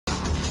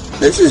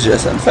This is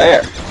just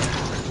unfair.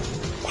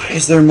 Why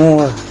is there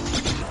more?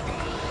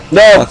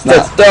 No,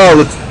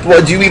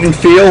 what, do you even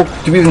feel?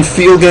 Do you even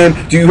feel, game?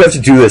 Do you have to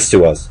do this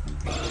to us?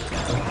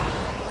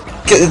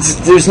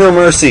 There's no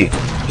mercy.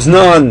 There's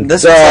none.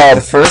 This is like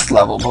the first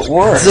level, but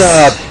worse.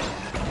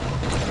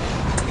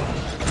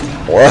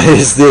 Why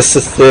is this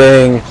a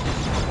thing?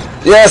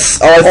 Yes!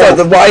 Oh, I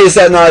thought why is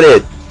that not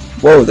it?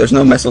 Whoa, there's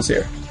no missiles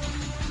here.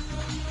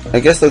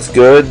 I guess that's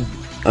good.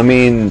 I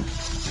mean,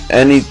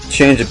 any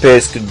change of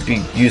pace could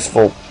be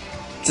useful.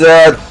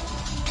 Oh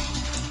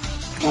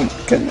my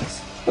goodness.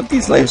 But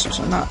these lasers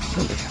are not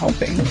really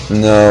helping.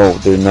 No,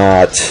 they're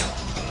not.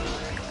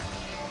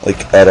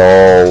 Like, at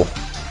all.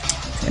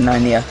 And I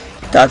need to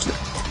dodge it.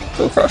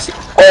 Go across here.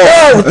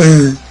 Oh!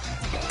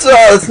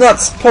 It's not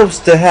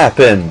supposed to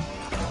happen.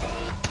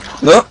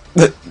 Look,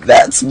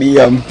 that's me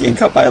getting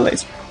cut by a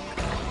laser.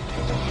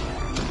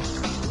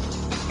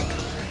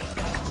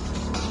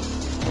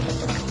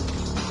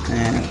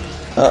 And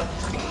up,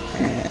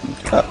 and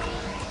up,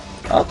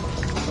 up,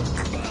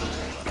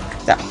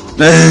 down.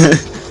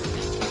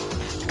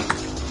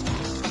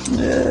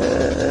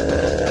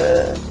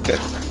 Good.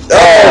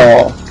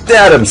 Oh,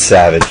 that I'm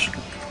savage.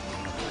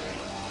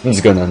 I'm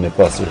just going on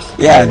Mythbusters.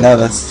 Yeah, no,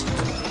 that's.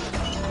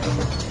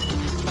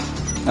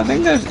 I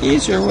think there's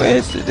easier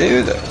ways to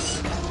do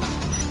this.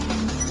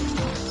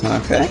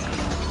 Okay.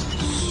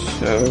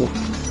 So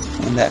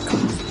when that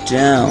comes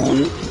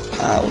down,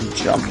 I'll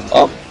jump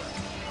up.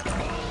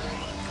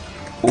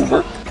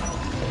 Over.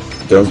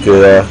 Don't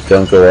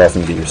go off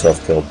and get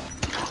yourself killed.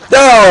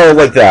 No,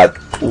 like that.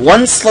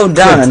 One slowed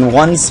down and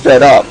one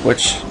sped up,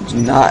 which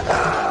do not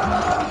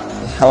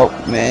help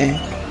me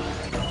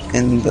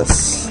in the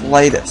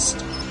slightest.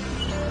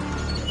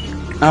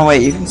 Oh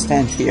wait, you can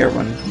stand here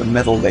when the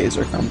middle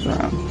laser comes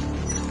around.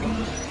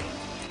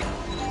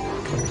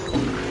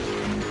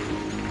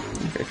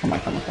 Okay, come on.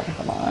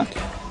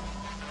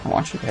 I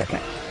want you to hit me.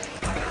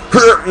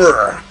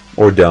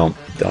 Or don't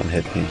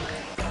hit me.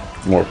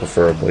 More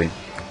preferably.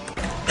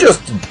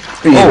 Justin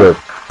Bieber.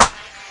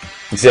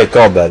 You see, I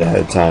called that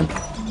ahead of time.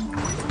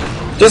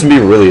 Justin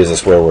Bieber really is a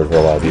swear word for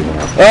a lot of people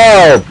now.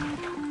 Oh!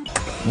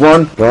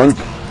 Run! Oh,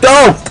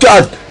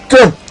 God!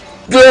 Go!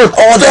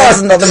 Oh,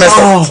 there's another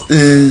missile!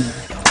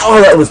 Oh,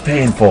 that was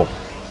painful.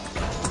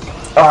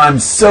 Oh, I'm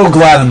so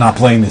glad I'm not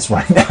playing this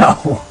right now.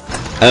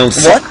 I don't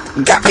see. What?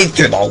 Got me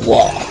through the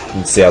wall.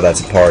 Let's see how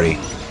that's a party.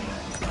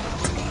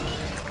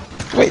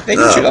 Wait, they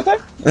can shoot up there?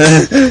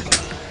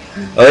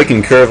 Oh, they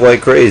can curve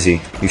like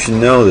crazy. You should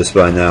know this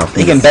by now.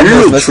 They can bend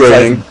those missiles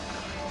training.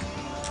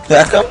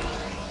 Beckham?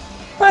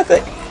 I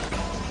think.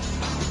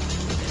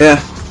 Yeah.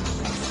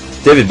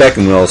 David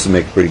Beckham would also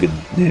make a pretty good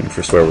name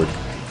for a swear word.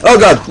 Oh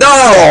God, no!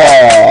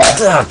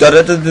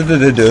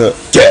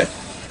 Dead.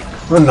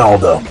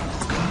 Ronaldo.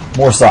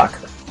 More soccer.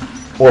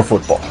 Or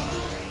football.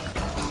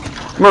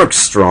 Mark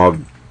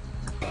Strong.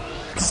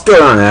 Just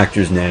go on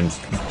actors' names.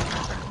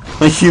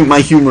 My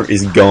humor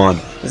is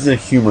gone. This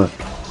is humor.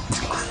 It's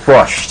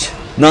crushed.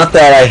 Not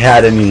that I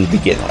had any to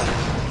begin with.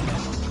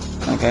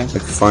 Okay.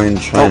 Like fine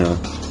China.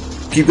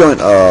 Keep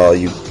going. Oh,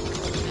 you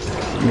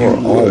are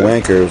all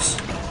wankers.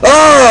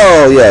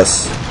 Oh,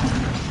 yes.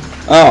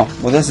 Oh,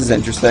 well, this is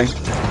interesting.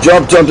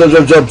 Jump.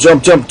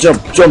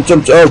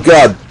 Oh,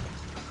 God.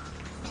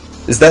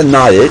 Is that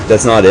not it?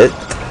 That's not it?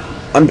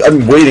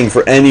 I'm waiting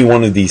for any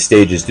one of these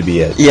stages to be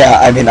it. Yeah,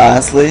 I mean,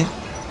 honestly,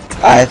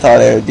 I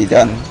thought it would be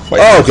done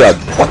quite Oh, God.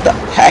 What the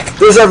heck?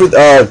 There's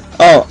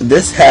oh,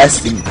 this has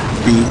to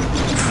be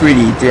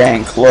pretty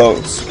dang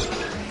close.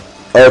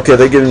 Okay,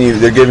 they're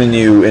giving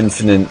you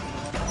infinite.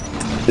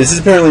 This is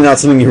apparently not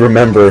something you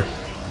remember.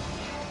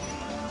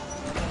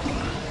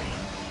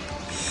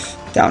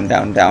 Down.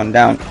 Dang.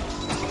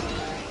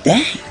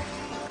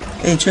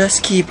 They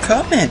just keep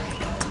coming.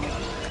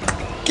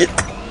 Get.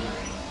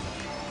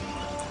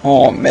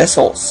 Oh,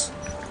 missiles.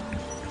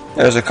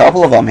 There's a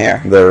couple of them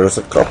here. There's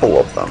a couple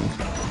of them.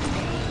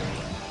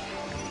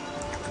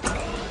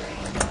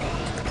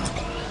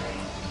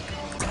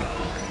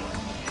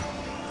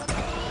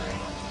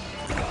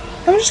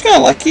 I'm just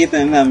gonna like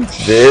keeping them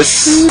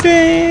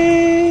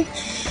shooting.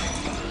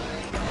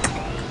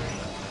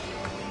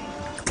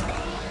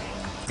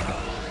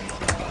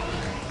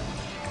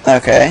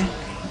 Okay.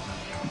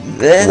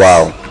 This.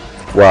 Wow.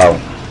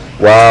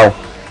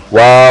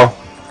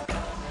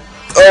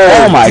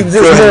 Oh my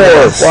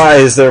goodness. Why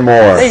is there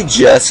more? They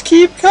just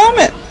keep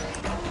coming.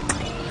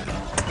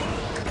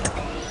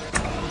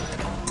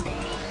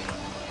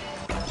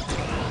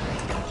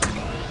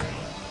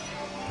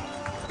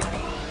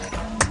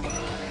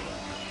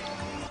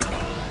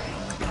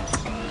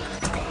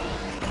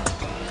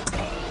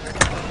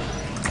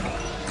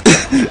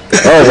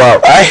 Oh wow!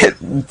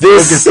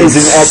 This is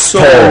an so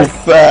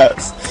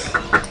fast.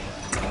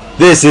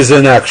 This is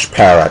an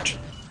X-parrot.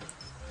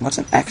 What's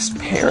an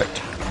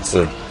X-parrot?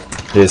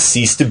 His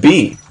ceased to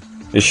be.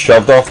 Is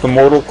shoved off the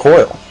mortal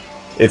coil.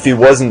 If he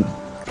wasn't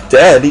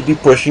dead, he'd be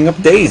pushing up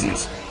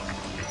daisies.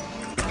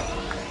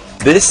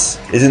 This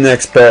is an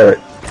X-parrot.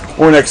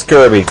 Or an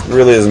X-Kirby. It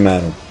really doesn't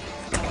matter.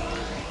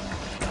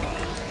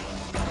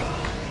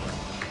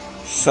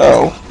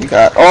 So, we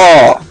got...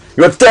 Oh!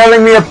 You're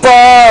tearing me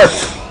apart!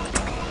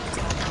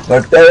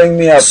 They're tearing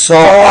me apart! So,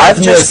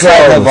 I've just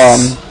kind of,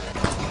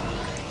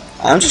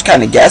 I'm just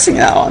kind of guessing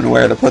now on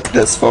where to put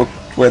this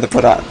where to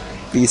put on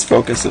these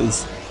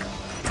focuses.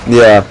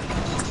 Yeah.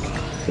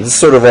 It's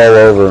sort of all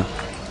over.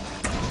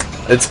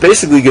 It's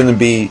basically going to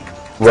be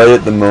right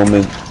at the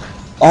moment.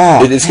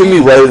 Oh, It's going to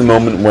be right at the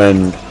moment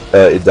when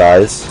it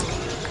dies.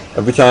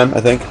 Every time,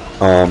 I think.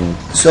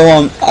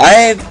 So,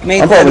 I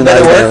made quite a bit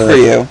of work for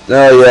you.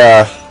 Oh,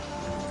 yeah.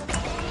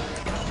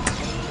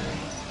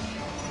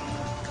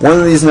 One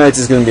of these nights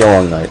is going to be a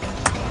long night.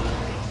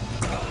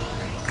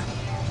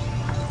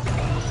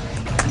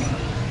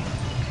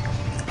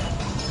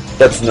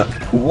 That's not...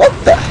 What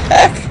the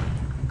heck?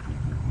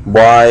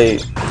 Why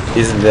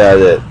isn't that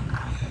it?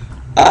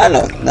 I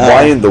don't know.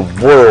 Why in the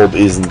world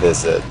isn't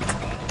this it?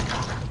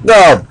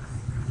 No!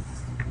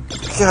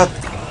 God.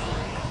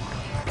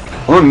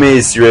 I'm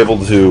amazed you're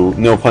able to,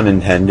 no pun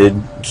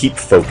intended, keep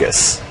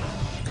focus.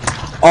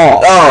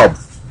 Oh,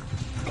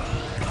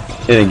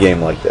 In a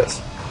game like this.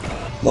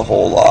 the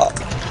whole lot.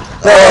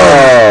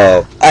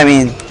 Oh! I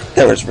mean,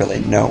 there was really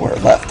nowhere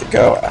left to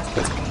go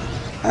after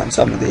on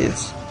some of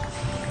these.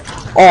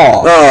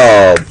 Oh,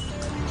 Oh!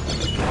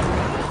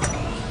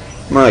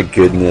 My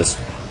goodness.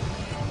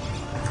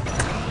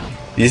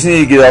 You just need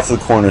to get off the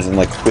corners and,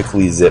 like,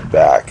 quickly zip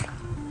back.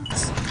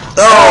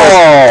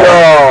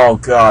 Oh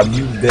God,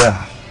 you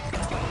there.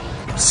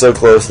 So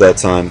close that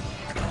time.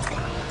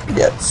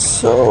 yet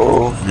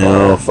so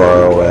No,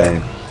 far away.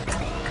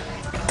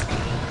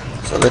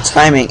 So the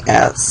timing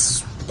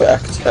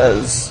aspect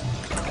has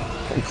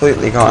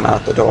completely gone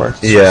out the door.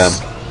 It's Yeah.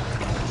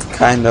 just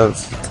kind of,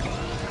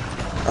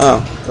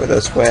 oh, go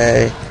this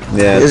way.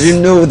 Yeah. Because you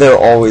know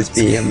there'll always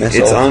be a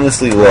missile. It's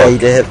honestly ready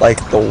luck. to hit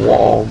like the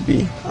wall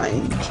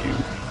behind you.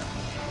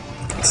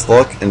 It's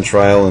luck and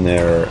trial and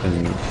error,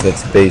 and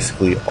that's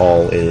basically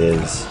all it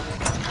is.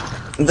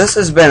 This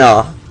has been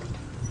a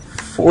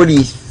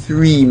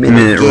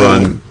 43-minute game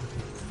run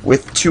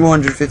with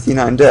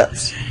 259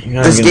 deaths. You're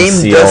not This gonna game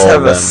see does all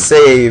have of a them.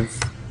 save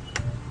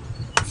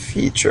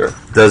feature.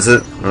 Does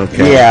it?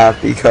 Okay. Yeah,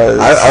 because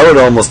I would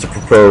almost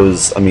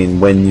propose. I mean,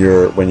 when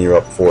you're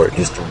up for it,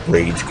 just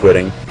rage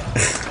quitting.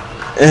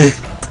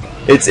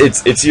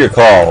 It's your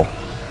call.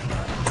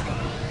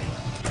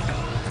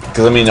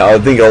 Because I mean, I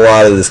think a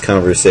lot of this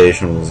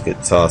conversation will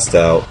get tossed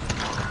out.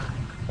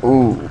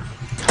 ooh,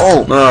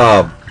 oh,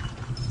 Oh,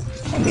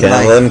 can't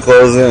like- let him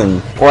close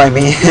in. well, I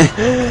mean,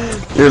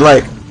 you're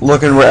like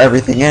looking where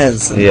everything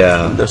is. And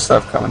Yeah. there's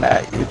stuff coming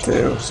at you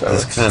too. So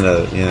It's kind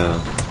of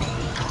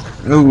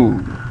ooh.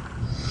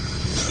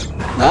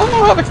 I don't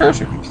know how the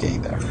cursor keeps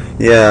getting there.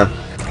 yeah.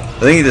 I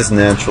think it just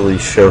naturally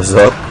shows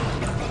up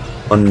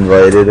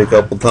uninvited a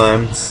couple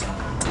times.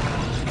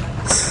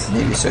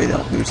 Maybe so you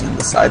don't lose in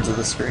the sides of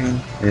the screen.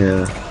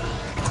 Yeah.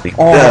 We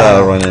Oh.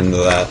 gotta run into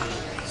that.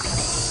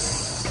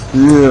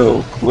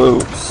 Real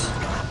close.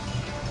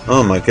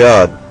 Oh my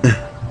god.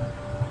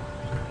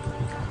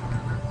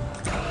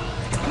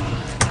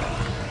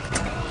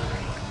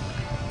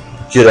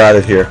 Get out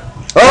of here.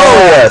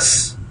 Oh,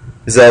 yes!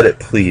 Is that it?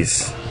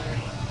 Please.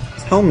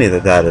 Tell me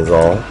that that is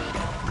all.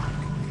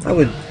 I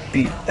would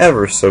be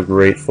ever so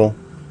grateful.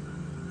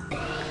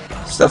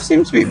 Stuff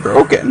seems to be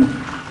broken.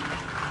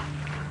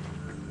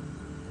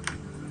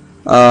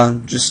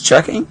 Just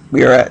checking.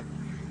 We are at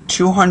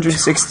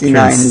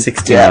 269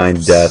 69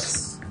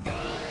 deaths.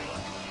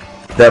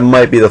 That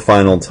might be the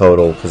final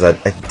total, because I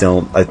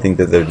think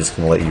that they're just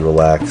going to let you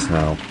relax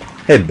now.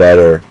 Hey,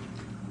 better.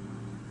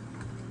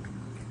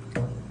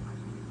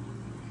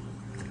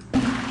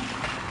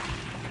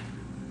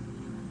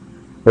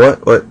 What?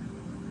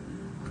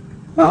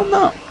 I don't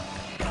know.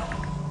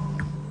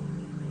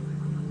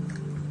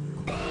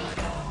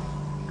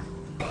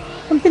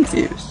 I'm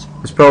confused.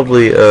 There's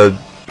probably a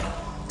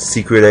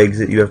secret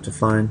exit you have to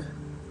find.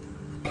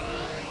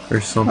 Or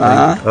something.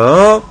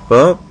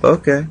 Oh,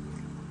 okay.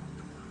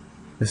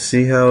 Let's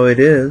see how it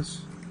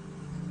is.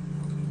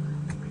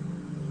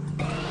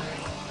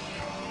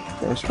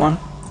 There's one.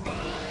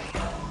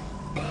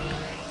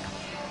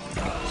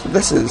 So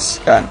this has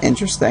gotten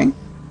interesting.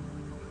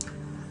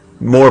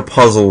 More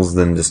puzzles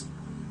than just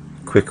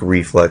quick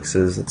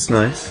reflexes. It's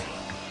nice.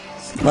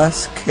 It's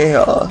less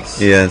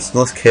chaos. Yeah, it's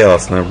less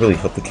chaos, and I really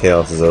hope the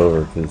chaos is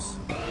over, because...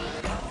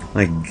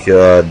 My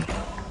god.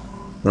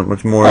 Not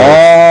much more.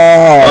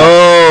 Oh!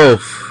 Oh!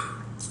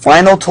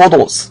 Final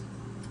totals.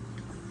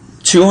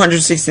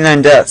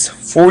 269 deaths.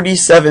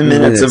 47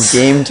 minutes of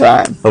game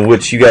time. Of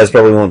which you guys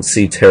probably won't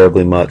see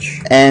terribly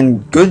much.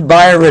 And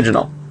goodbye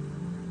original.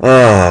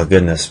 Oh,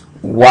 goodness.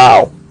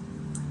 Wow.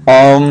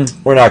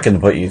 We're not going to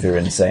put you through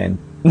insane.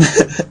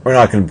 We're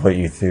not going to put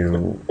you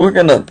through We're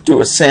gonna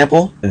do a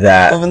sample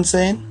that. of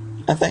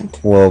insane, I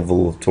think.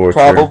 Level of torture.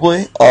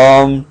 Probably.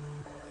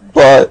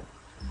 But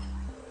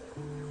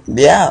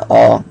yeah,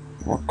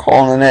 we're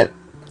calling it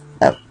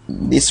at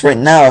least right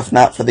now, if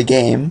not for the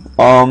game.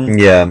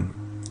 Yeah.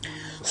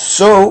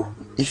 So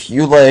if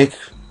you like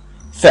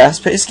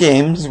fast-paced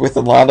games with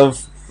a lot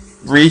of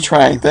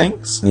retrying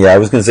things, Yeah, I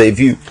was gonna say, if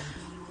you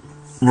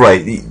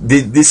Right.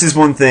 This is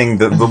one thing.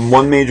 The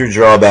one major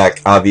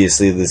drawback,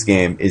 obviously, of this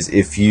game is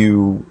if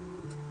you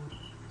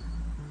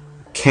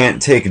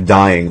can't take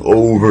dying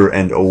over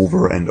and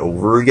over and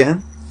over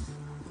again.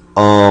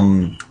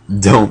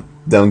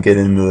 Don't get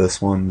into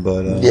this one.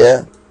 But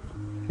yeah,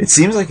 it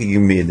seems like it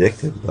can be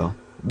addictive, though.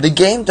 the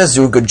game does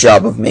do a good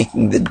job of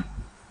making the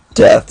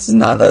deaths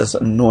not as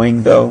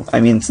annoying, though. I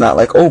mean, it's not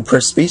like, oh,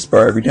 press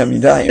spacebar every time you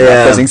die. You're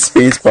not pressing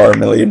spacebar a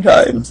million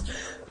times.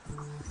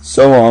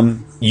 So,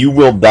 you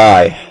will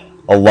die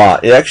a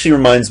lot. It actually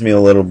reminds me a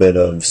little bit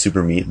of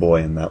Super Meat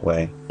Boy in that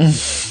way, in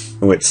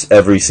which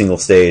every single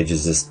stage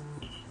is just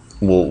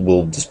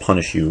will just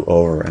punish you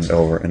over and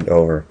over and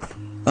over.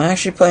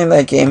 actually playing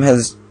that game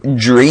has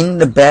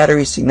drained the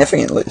battery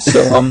significantly,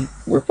 so,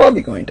 we're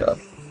probably going to,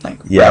 like,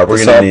 Yeah,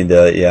 we're gonna need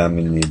to. Yeah, I'm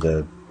gonna need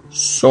to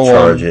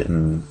charge it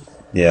and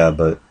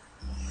but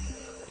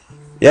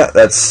yeah,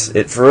 that's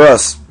it for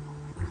us.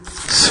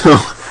 So.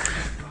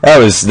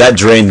 That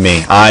drained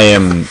me. I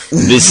am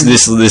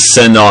this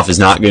send off is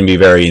not going to be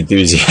very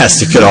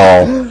enthusiastic at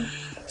all.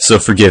 So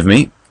forgive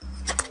me.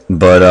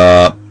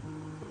 But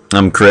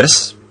I'm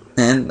Chris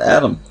and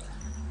Adam.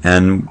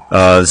 And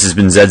this has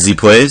been ZZ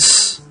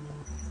Plays,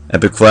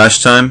 Epic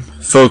Flash Time,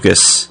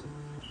 Focus,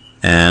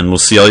 and we'll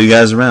see all you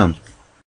guys around.